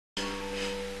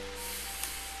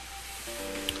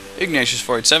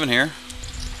Ignatius487 here.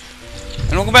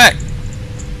 And welcome back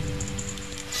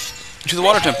to the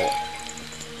Water Temple.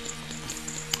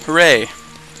 Hooray.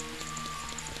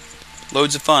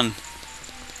 Loads of fun.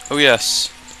 Oh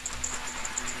yes.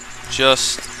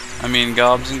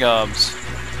 Gobs and gobs.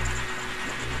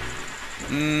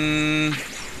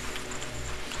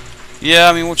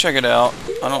 Yeah, we'll check it out.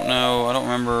 I don't know, I don't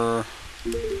remember.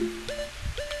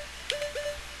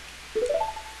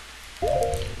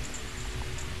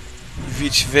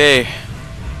 Which way?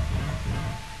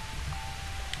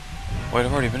 Wait,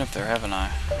 I've already been up there, haven't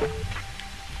I?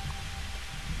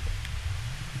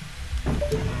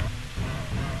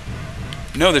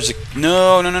 No, there's a...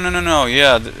 No.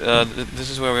 Yeah, this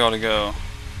is where we ought to go.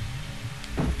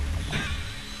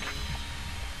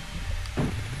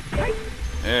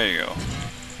 There you go.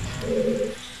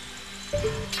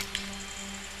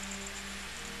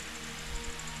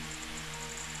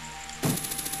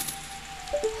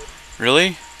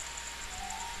 Really?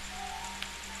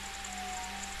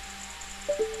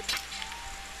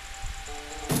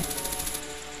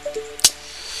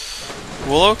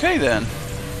 Well, okay then.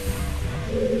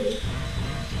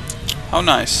 How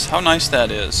nice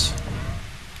that is.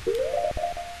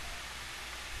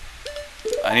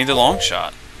 I need the long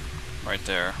shot right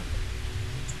there.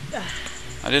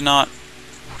 I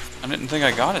didn't think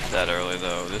I got it that early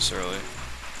though, this early.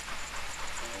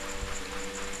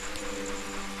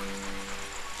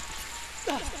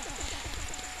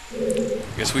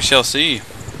 Guess we shall see.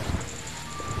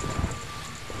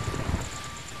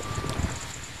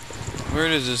 Where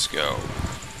does this go?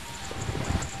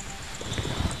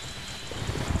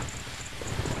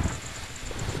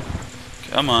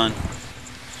 Come on.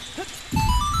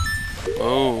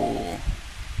 Oh.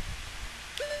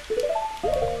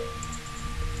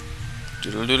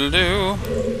 Doodle doodle doo.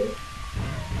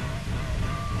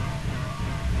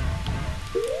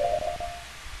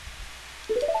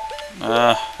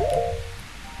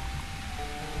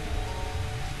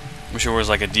 Wish it was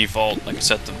like a default, like I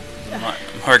set the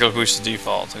regular boost to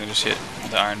default, so I can just hit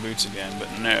the iron boots again, but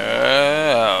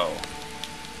no.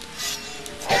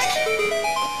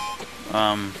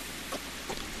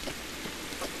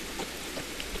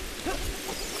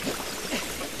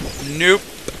 Nope.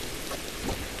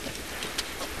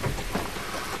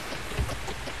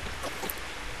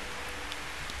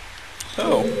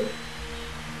 Oh.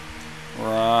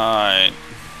 Right.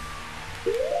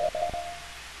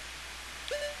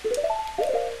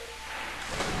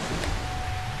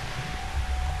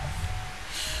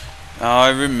 Oh, I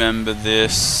remember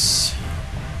this.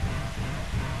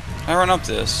 I run up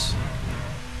this.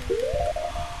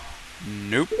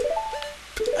 Nope.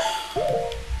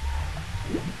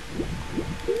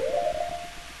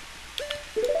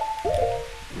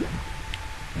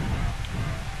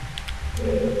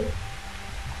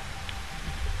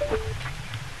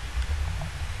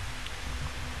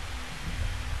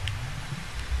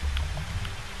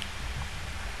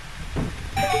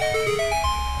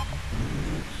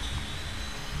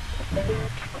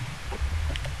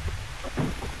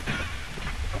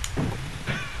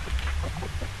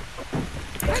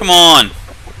 Come on!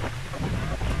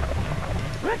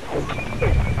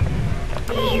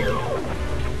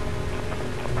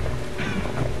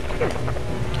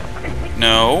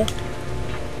 No.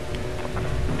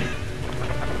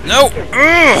 No!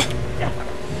 Ugh!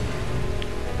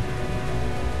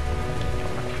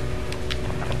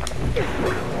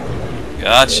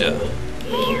 Gotcha.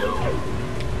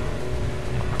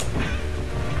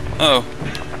 Oh.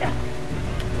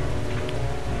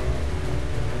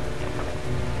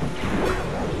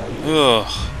 Ugh.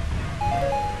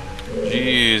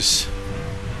 Jeez.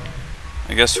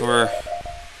 I guess we're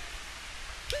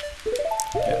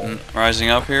rising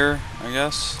up here, I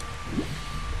guess.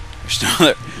 There's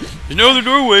no other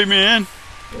doorway, man.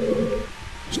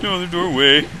 There's no other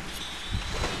doorway.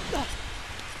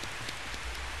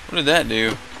 What did that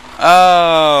do?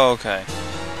 Oh, okay.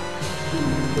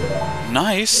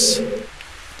 Nice.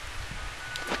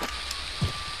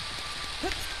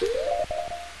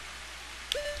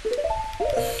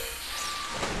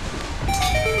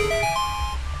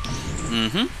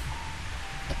 Mm-hmm.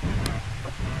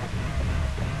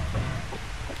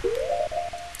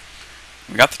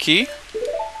 We got the key.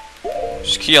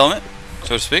 Just a key element,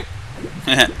 so to speak.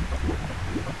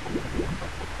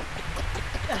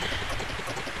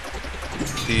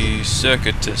 The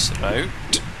circuitous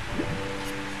out.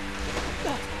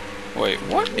 Wait,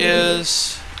 what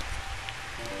is...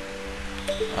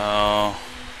 Oh...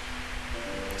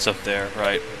 It's up there,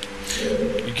 right.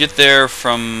 You get there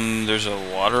from... There's a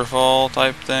waterfall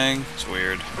type thing. It's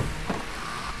weird.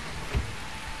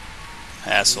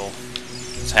 Hassle.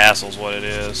 This hassle's what it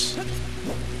is.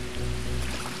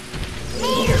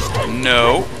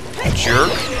 No.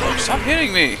 Jerk. Stop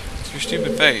hitting me. It's your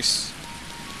stupid face.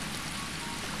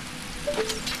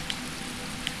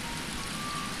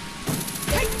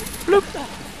 Bloop.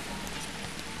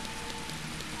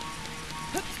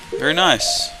 Very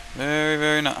nice. Very,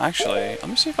 very nice. Actually, let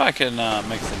me see if I can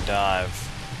make the dive.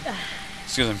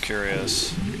 Just because I'm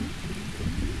curious.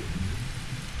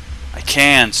 I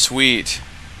can. Sweet.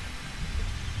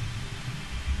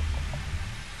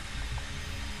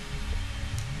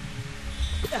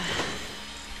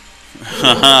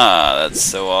 Haha, that's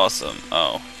so awesome.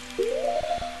 Oh.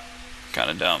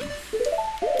 Kinda dumb.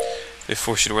 They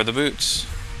force you to wear the boots.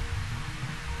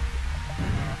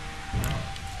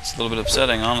 It's a little bit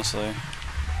upsetting, honestly.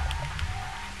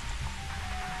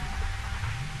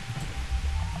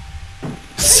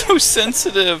 So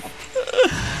sensitive.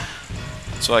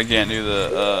 That's why I can't do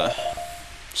the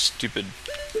stupid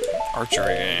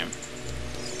archery game.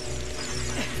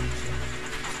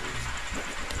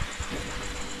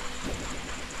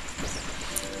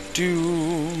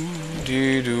 Do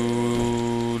dee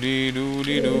do dee do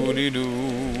dee do dee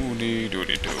do dee do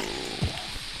dee do.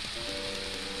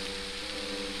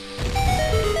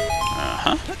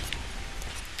 Uh-huh.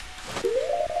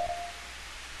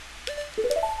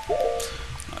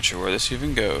 Not sure where this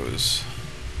even goes.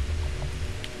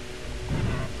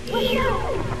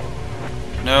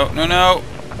 No, no, no.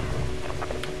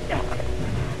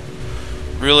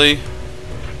 Really?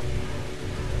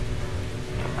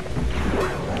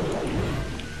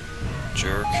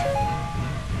 Jerk.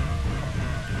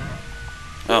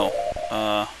 Oh,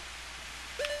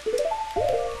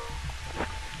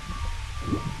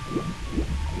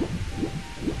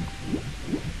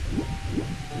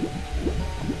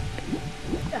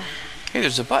 hey,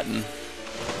 there's a button.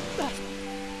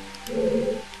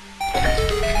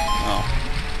 Oh.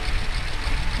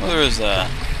 Well, there is that.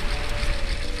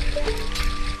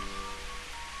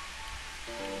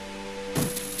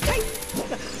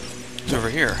 It's over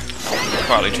here.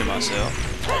 Probably to myself.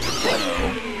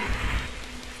 No.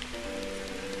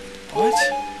 What?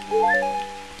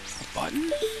 A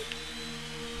button?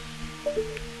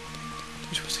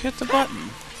 You're supposed to hit the button.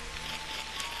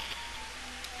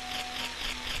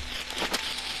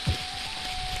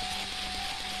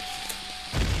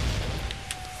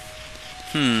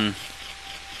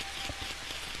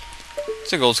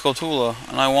 It's a gold Skulltula,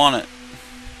 and I want it.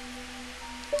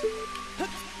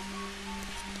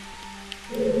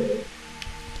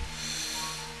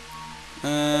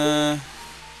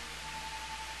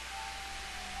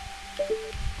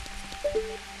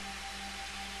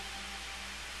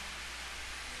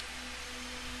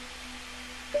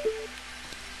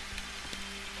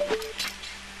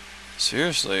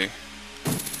 Seriously.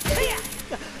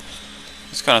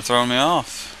 It's kind of throwing me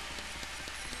off.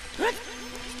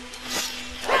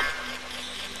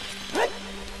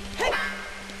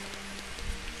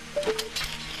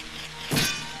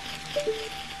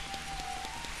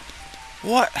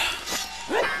 What?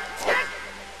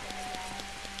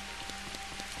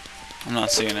 I'm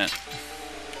not seeing it.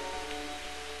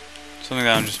 Something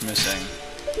that I'm just missing.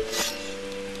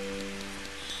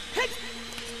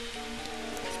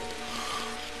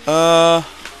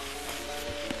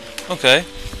 Okay.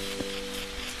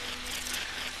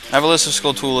 I have a list of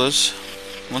Skulltulas.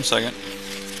 1 second.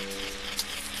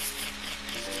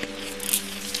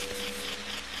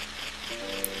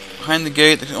 Behind the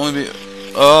gate, there can only be...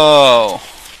 Oh!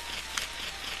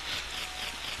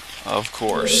 Of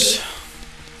course.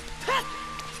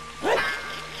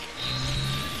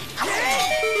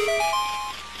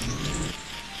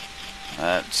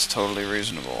 That's totally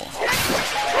reasonable.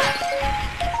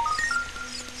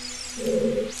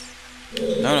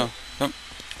 No.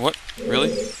 What? Really?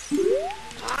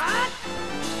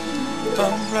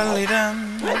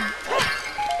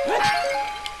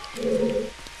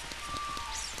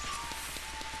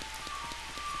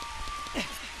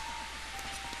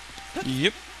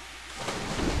 Yep.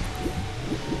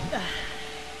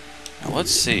 Now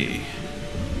let's see.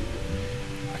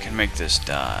 I can make this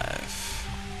dive.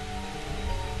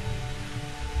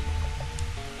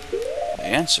 The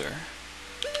answer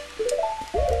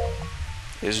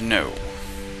is no.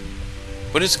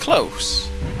 But it's close.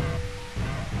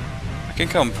 I can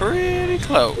come pretty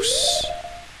close.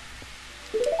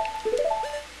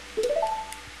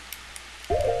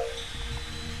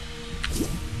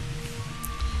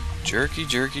 Jerky,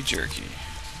 jerky, jerky.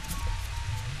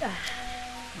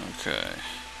 Okay.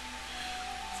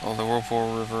 Follow the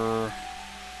Whirlpool River.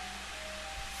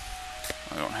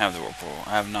 I don't have the Whirlpool.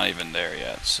 I'm not even there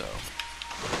yet, so.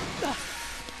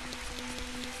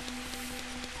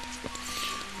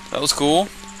 That was cool.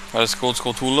 That is cool,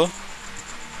 Tula.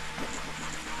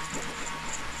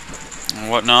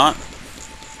 And whatnot.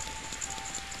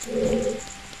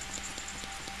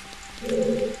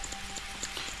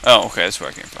 Oh, okay, that's where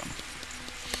I came from.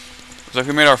 Looks like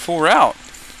we made our full route.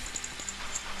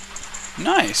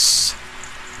 Nice.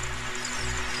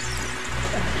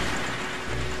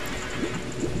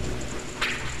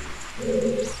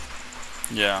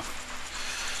 Yeah.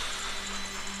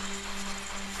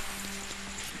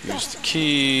 Use the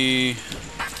key.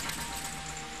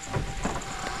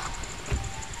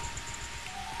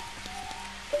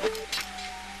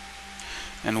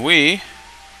 And we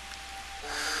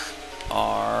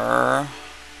are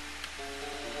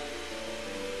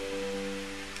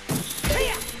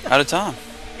out of time.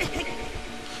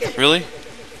 Really?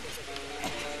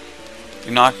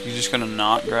 You're just gonna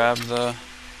not grab the...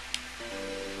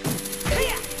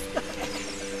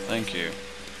 Thank you.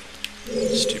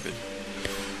 Stupid.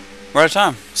 We're out of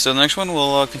time. So the next one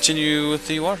we'll continue with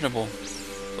the water temple.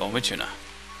 Go with tuna.